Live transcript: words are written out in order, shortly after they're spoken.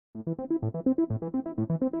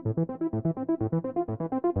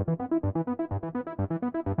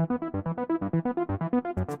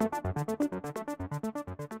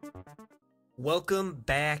Welcome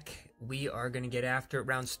back. We are going to get after it.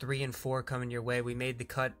 Rounds 3 and 4 coming your way. We made the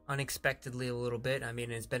cut unexpectedly a little bit. I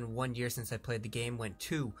mean, it's been 1 year since I played the game. Went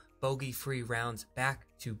 2 bogey-free rounds back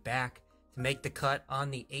to back to make the cut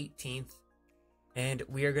on the 18th. And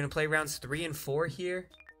we are going to play rounds 3 and 4 here.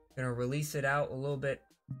 Going to release it out a little bit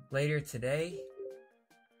later today.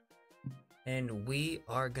 And we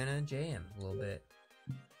are going to jam a little bit.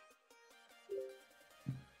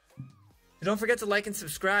 Don't forget to like and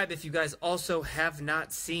subscribe if you guys also have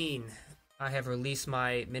not seen. I have released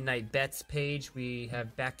my Midnight Bets page. We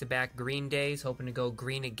have back-to-back green days, hoping to go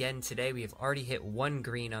green again today. We have already hit 1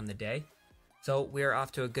 green on the day. So we're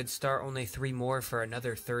off to a good start. Only 3 more for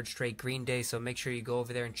another 3rd straight green day. So make sure you go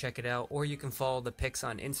over there and check it out. Or you can follow the picks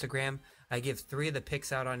on Instagram. I give 3 of the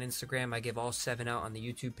picks out on Instagram. I give all 7 out on the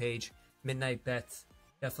YouTube page. Midnight Bets.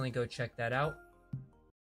 Definitely go check that out.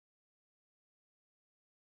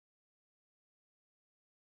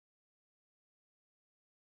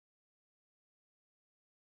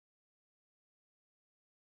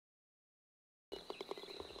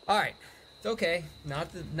 Alright, it's okay.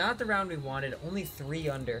 Not the round we wanted. Only 3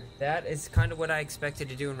 under. That is kind of what I expected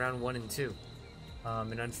to do in round 1 and 2.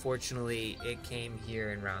 And unfortunately, it came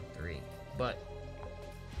here in round 3. But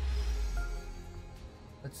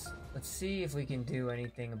let's see if we can do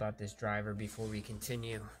anything about this driver before we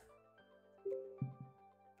continue.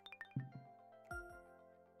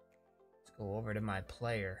 Let's go over to my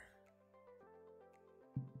player.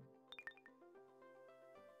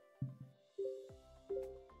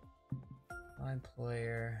 My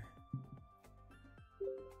player.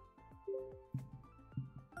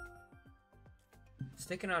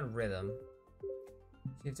 Sticking on rhythm.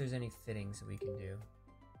 See if there's any fittings that we can do.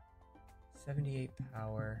 78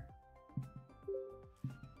 power.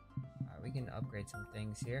 Alright, we can upgrade some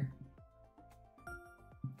things here.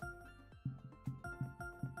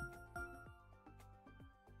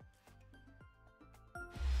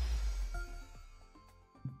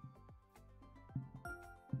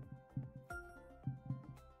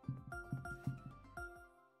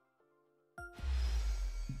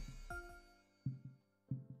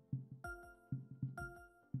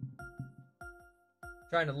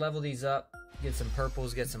 Trying to level these up, get some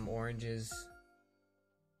purples, get some oranges.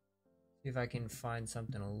 See if I can find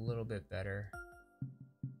something a little bit better.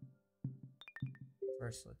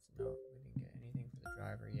 First, let's note we didn't get anything for the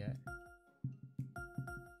driver yet.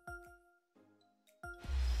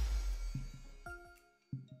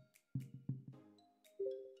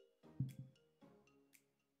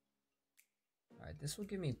 Alright, this will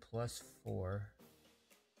give me +4.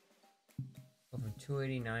 Go from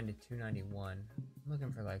 289 to 291. I'm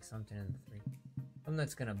looking for like something in the 3. Something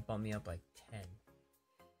that's gonna bump me up like 10.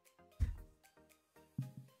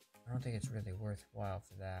 I don't think it's really worthwhile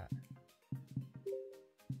for that.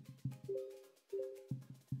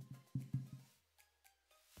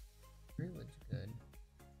 3 wood's good.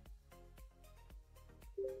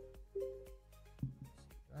 Let's see,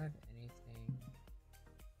 do I have anything?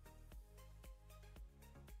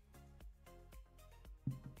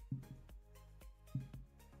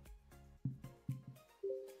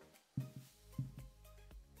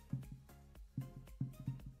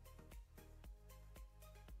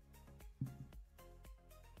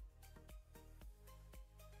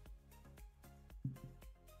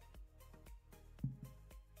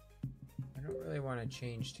 I don't really want to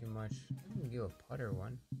change too much. I can do a putter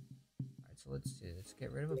one. Alright, so let's do this.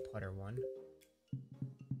 Get rid of a putter one.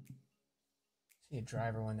 See a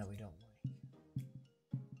driver one that we don't like.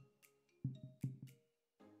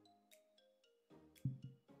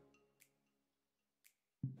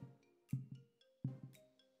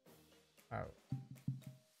 Alright.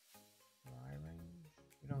 Lie range.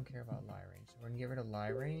 We don't care about lie range. So we're gonna get rid of lie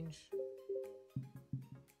range.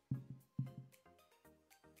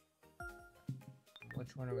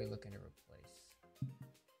 Which one are we looking to replace?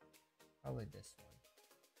 Probably this one.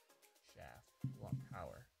 Shaft. We want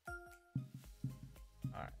power.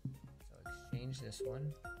 Alright. So exchange this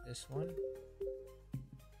one,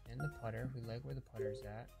 and the putter. We like where the putter's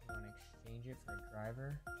at. We want to exchange it for a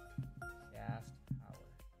driver, shaft, power.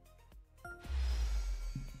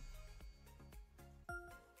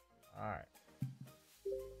 Alright.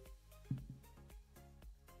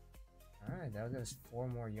 Alright, that'll give us 4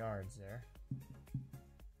 more yards there.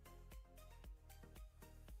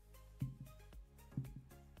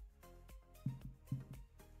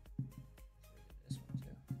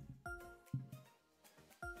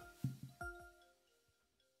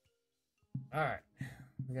 Alright,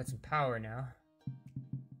 We got some power now.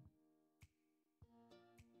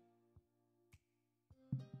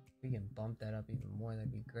 We can bump that up even more,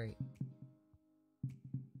 that'd be great.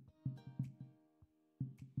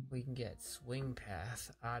 We can get swing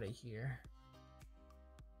path out of here.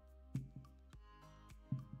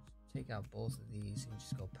 Take out both of these and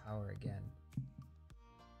just go power again.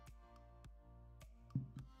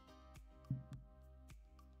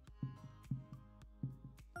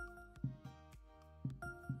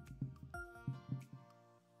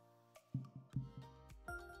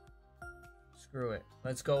 Screw it.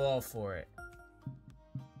 Let's go all for it.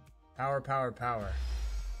 Power, power, power.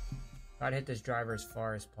 Gotta hit this driver as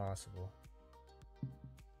far as possible.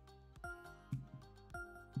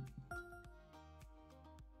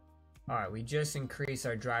 Alright, we just increased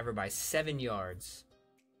our driver by 7 yards.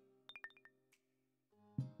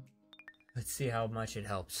 Let's see how much it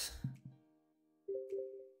helps.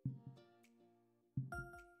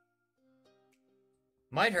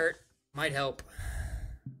 Might hurt, might help.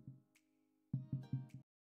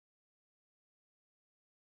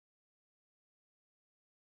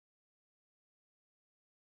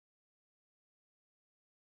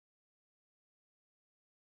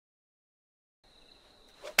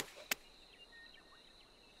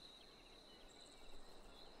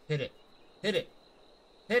 Hit it. Hit it.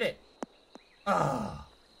 Hit it. Ah.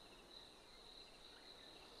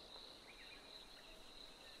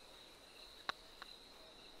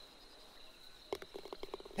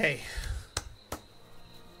 Hey.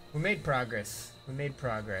 We made progress. We made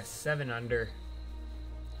progress. 7 under.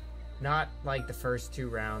 Not like the first 2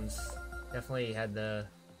 rounds. Definitely had the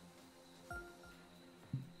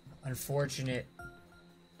unfortunate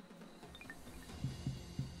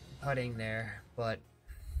putting there, but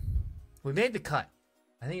we made the cut.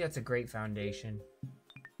 I think that's a great foundation.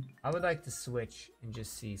 I would like to switch and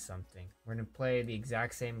just see something. We're going to play the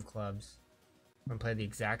exact same clubs. We're going to play the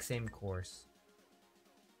exact same course.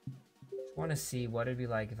 Just want to see what it'd be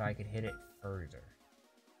like if I could hit it further.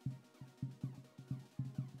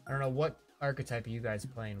 I don't know, what archetype are you guys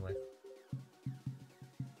playing with?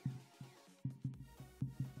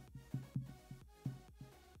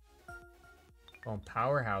 Going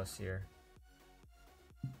Powerhouse here.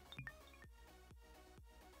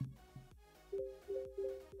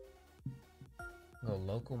 Go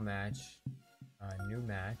local match, new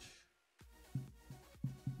match.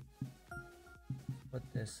 Put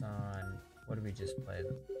this on, what did we just play?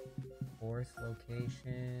 4th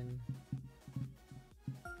location.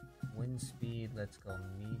 Wind speed, let's go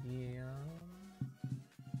medium.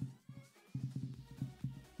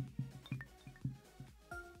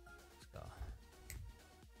 Let's go.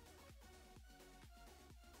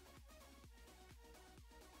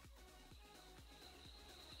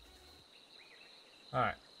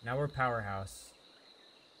 Alright, now we're Powerhouse.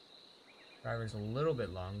 Driver's a little bit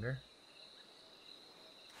longer.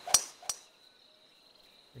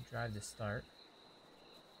 Good drive to start.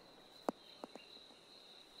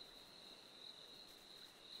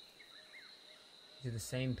 These are the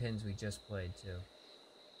same pins we just played too.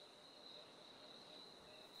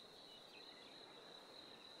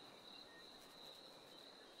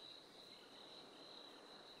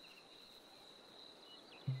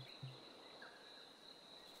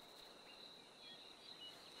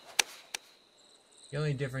 The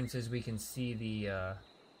only difference is we can see the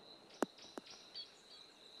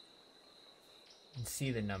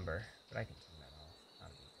number, but I can turn that off. Not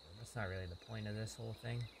a big deal. That's not really the point of this whole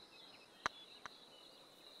thing.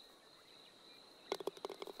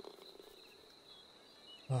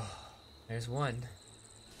 Oh, there's one.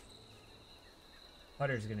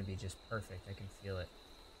 Putter's gonna be just perfect. I can feel it.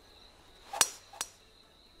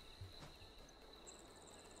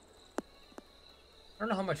 I don't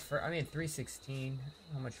know how much further. I mean, 316.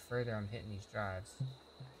 How much further I'm hitting these drives.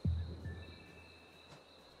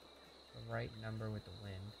 The right number with the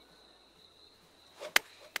wind.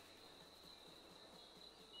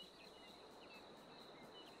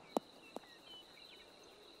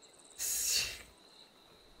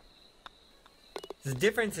 The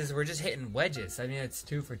difference is we're just hitting wedges. I mean, it's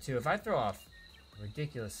 2 for 2. If I throw off a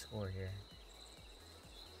ridiculous score here.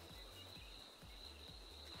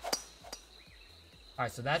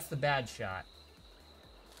 Alright, so that's the bad shot.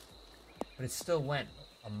 But it still went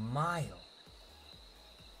a mile.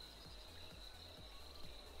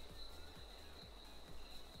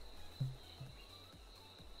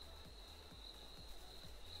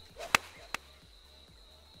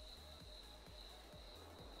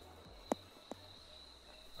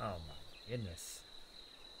 Oh my goodness.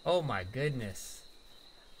 Oh my goodness.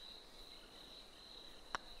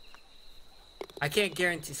 I can't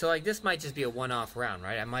guarantee. So, like, this might just be a one-off round,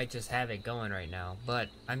 right? I might just have it going right now. But,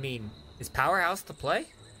 I mean, is Powerhouse the play?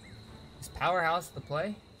 Is Powerhouse the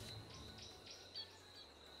play?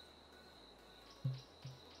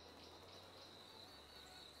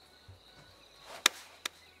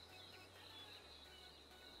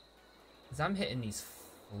 Because I'm hitting these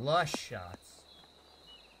flush shots.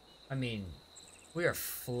 I mean, we are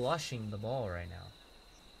flushing the ball right now.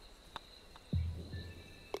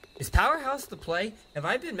 Is Powerhouse the play? Have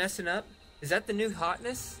I been messing up? Is that the new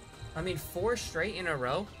hotness? I mean, 4 straight in a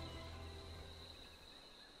row?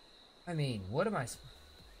 I mean, what am I...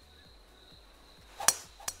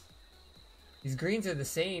 These greens are the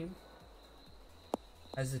same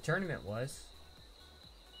as the tournament was.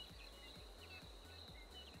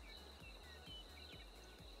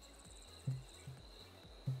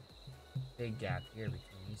 Big gap here between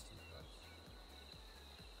these two clubs.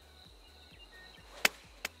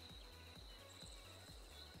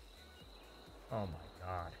 Oh my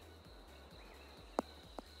god.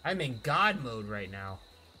 I'm in God mode right now.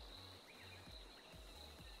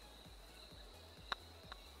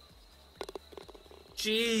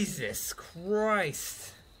 Jesus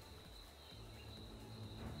Christ.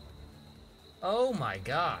 Oh my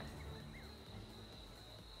god.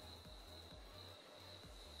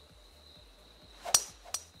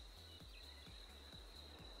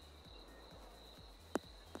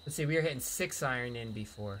 Let's see, we were hitting 6-iron in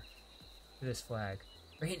before for this flag.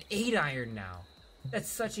 We're hitting 8-iron now. That's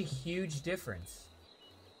such a huge difference.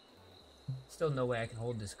 Still no way I can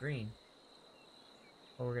hold this green.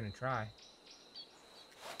 But we're gonna try.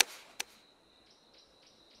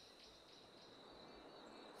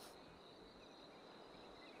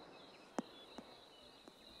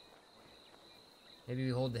 Maybe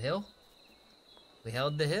we hold the hill? We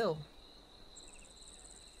held the hill.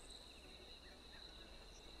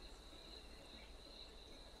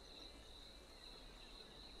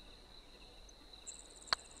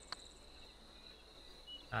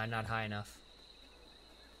 Not high enough.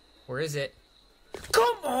 Where is it?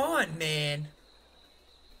 Come on, man!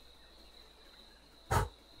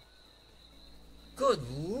 Good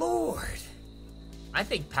lord! I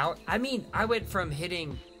think I mean, I went from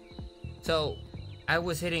hitting... So, I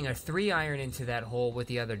was hitting a 3-iron into that hole with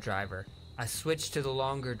the other driver. I switched to the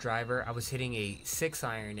longer driver. I was hitting a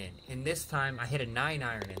 6-iron in. And this time, I hit a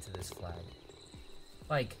 9-iron into this flag.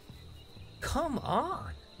 Like, come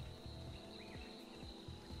on!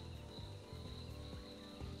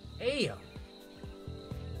 Damn.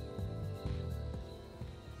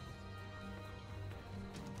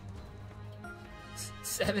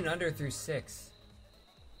 Seven under through 6.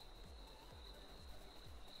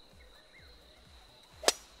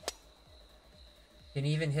 Can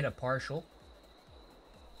even hit a partial.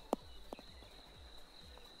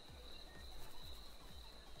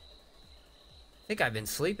 I think I've been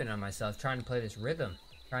sleeping on myself trying to play this rhythm.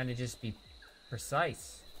 Trying to just be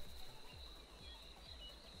precise.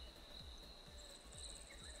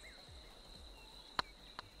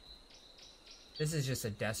 This is just a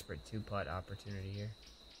desperate 2-putt opportunity here.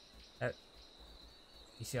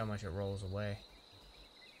 You see how much it rolls away.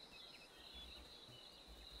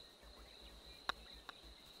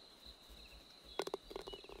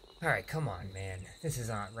 Alright, come on, man. This is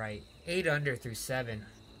not right. 8 under through 7.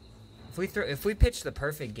 If we pitch the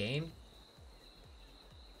perfect game...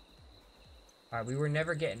 Alright, we were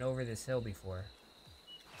never getting over this hill before.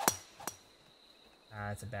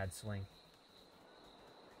 That's a bad swing.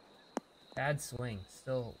 Bad swing.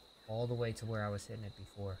 Still all the way to where I was hitting it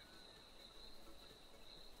before.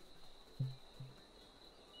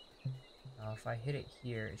 Now, if I hit it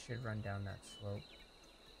here, it should run down that slope.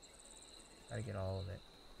 Gotta get all of it.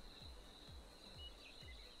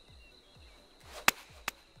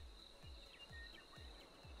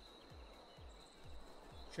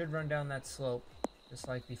 Should run down that slope, just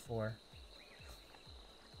like before.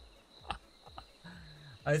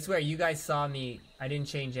 I swear, you guys saw me. I didn't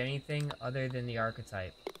change anything other than the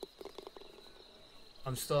archetype.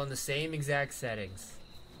 I'm still in the same exact settings.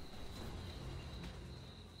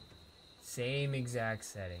 Same exact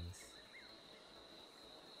settings.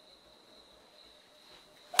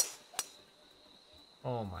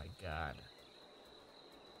 Oh my god.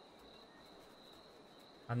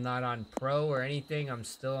 I'm not on pro or anything. I'm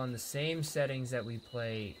still on the same settings that we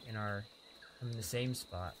play in our... I'm in the same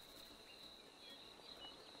spot.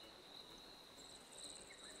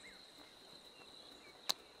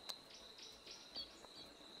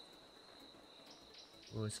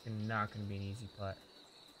 Ooh, it's not going to be an easy putt.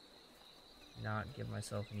 Not give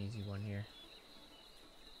myself an easy one here.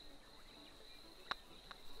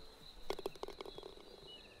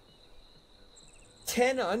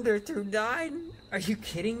 10 under through 9? Are you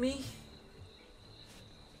kidding me?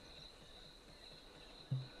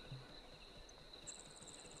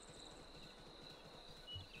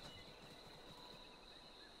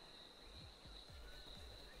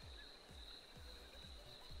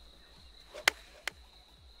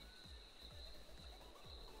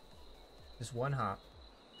 Just one hop.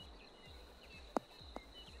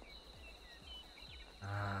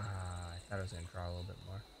 Ah, I thought I was gonna draw a little bit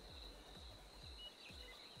more.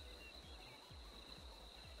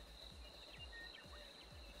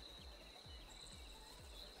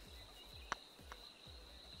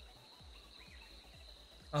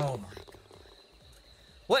 Oh my god.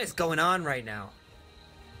 What is going on right now?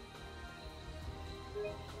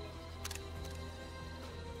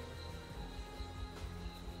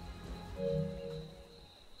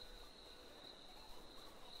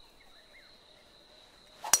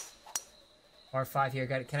 R5 here.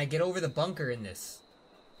 Can I get over the bunker in this?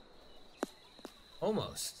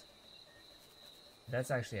 Almost. That's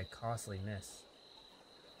actually a costly miss.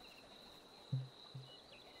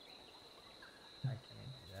 I can't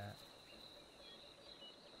do that. I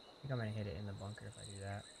think I'm gonna hit it in the bunker if I do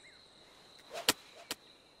that.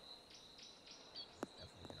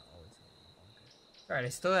 Definitely gonna always hit it in the bunker. Alright, I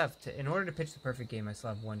still have to, in order to pitch the perfect game, I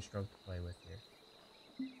still have one stroke to play with here.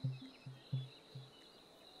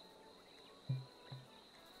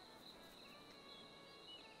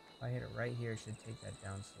 If I hit it right here, it should take that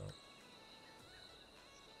down slope.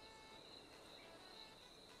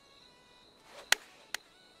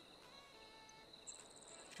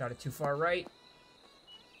 Shot it too far right.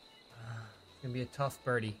 It's gonna be a tough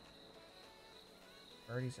birdie.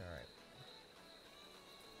 Birdie's alright.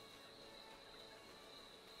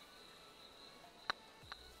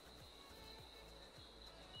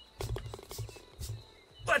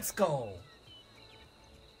 Let's go!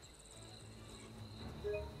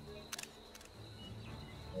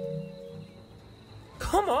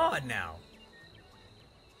 Come on now!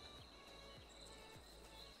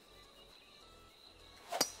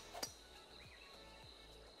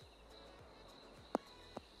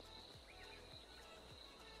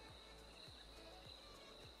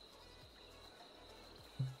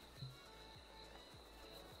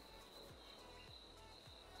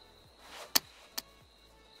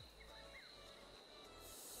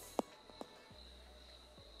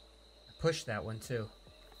 Pushed that one too.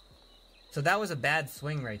 So that was a bad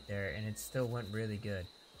swing right there, and it still went really good.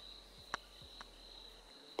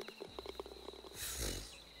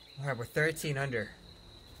 Alright, we're 13 under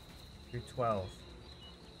through 12.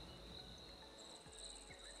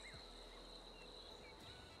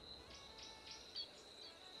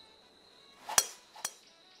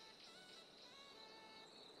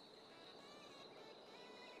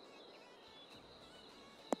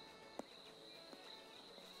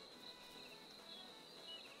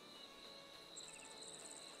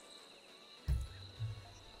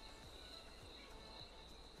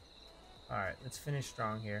 Alright, let's finish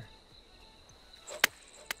strong here.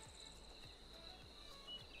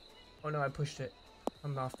 Oh no, I pushed it.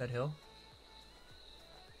 I'm off that hill.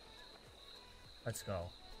 Let's go.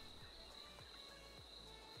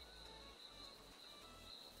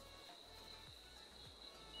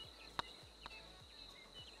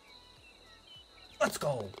 Let's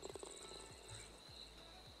go!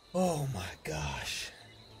 Oh my gosh.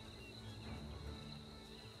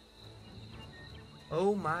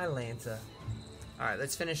 Oh my Lanta. Alright,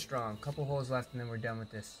 let's finish strong. Couple holes left and then we're done with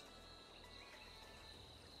this.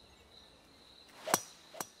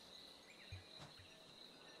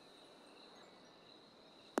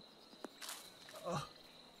 Oh.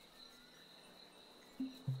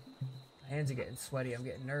 My hands are getting sweaty. I'm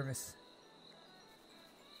getting nervous.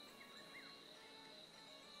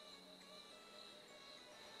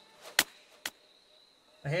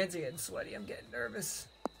 My hands are getting sweaty. I'm getting nervous.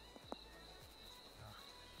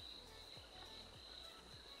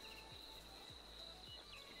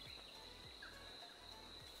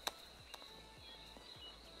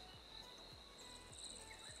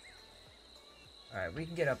 Alright, we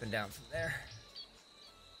can get up and down from there.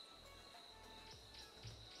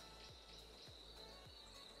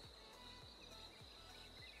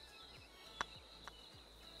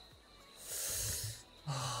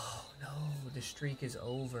 Oh, no. The streak is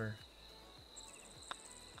over.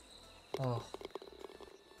 Oh.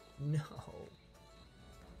 No.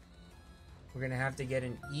 We're going to have to get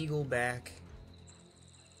an eagle back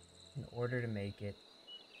in order to make it.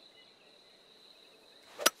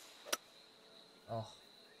 Oh,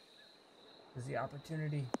 there's the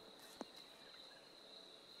opportunity.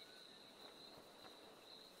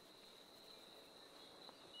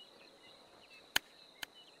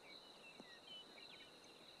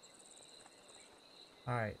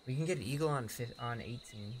 Alright, we can get an eagle on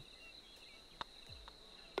 18.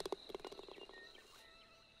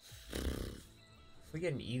 If we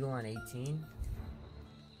get an eagle on 18,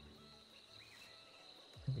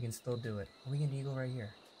 we can still do it. We get an eagle right here.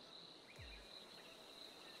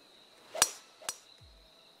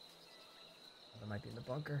 That might be in the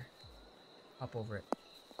bunker. Hop over it.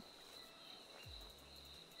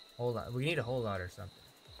 Hold on. We need a whole lot or something.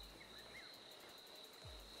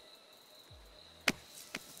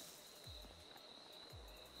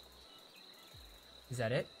 Is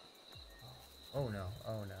that it? Oh no.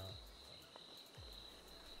 Oh no.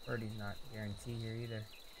 Birdie's not guaranteed here either.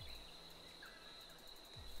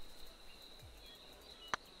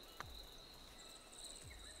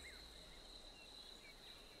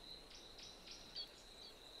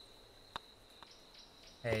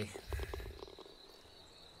 Hey.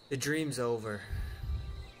 The dream's over.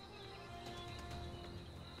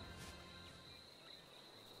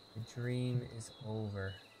 The dream is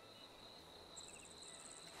over.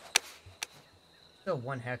 Still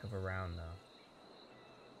one heck of a round, though.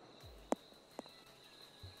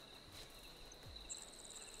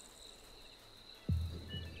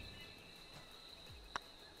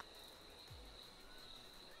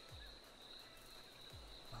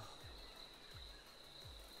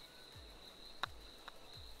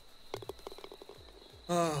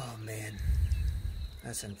 Oh, man.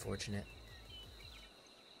 That's unfortunate.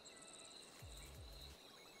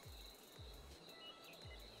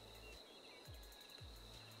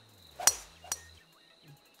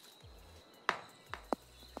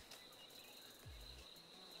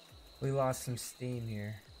 We lost some steam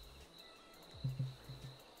here.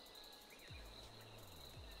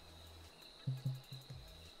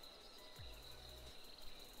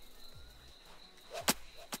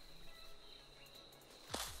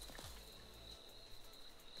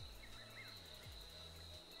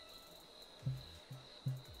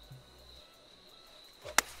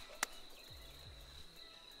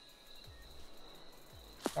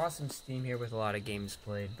 Lost some steam here with a lot of games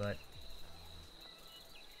played, but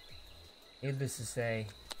needless to say,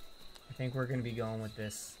 I think we're going to be going with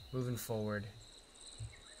this moving forward.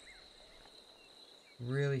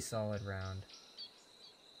 Really solid round.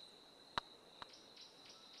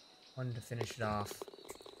 Wanted to finish it off.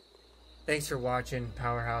 Thanks for watching.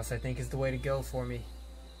 Powerhouse, I think, is the way to go for me.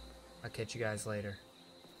 I'll catch you guys later.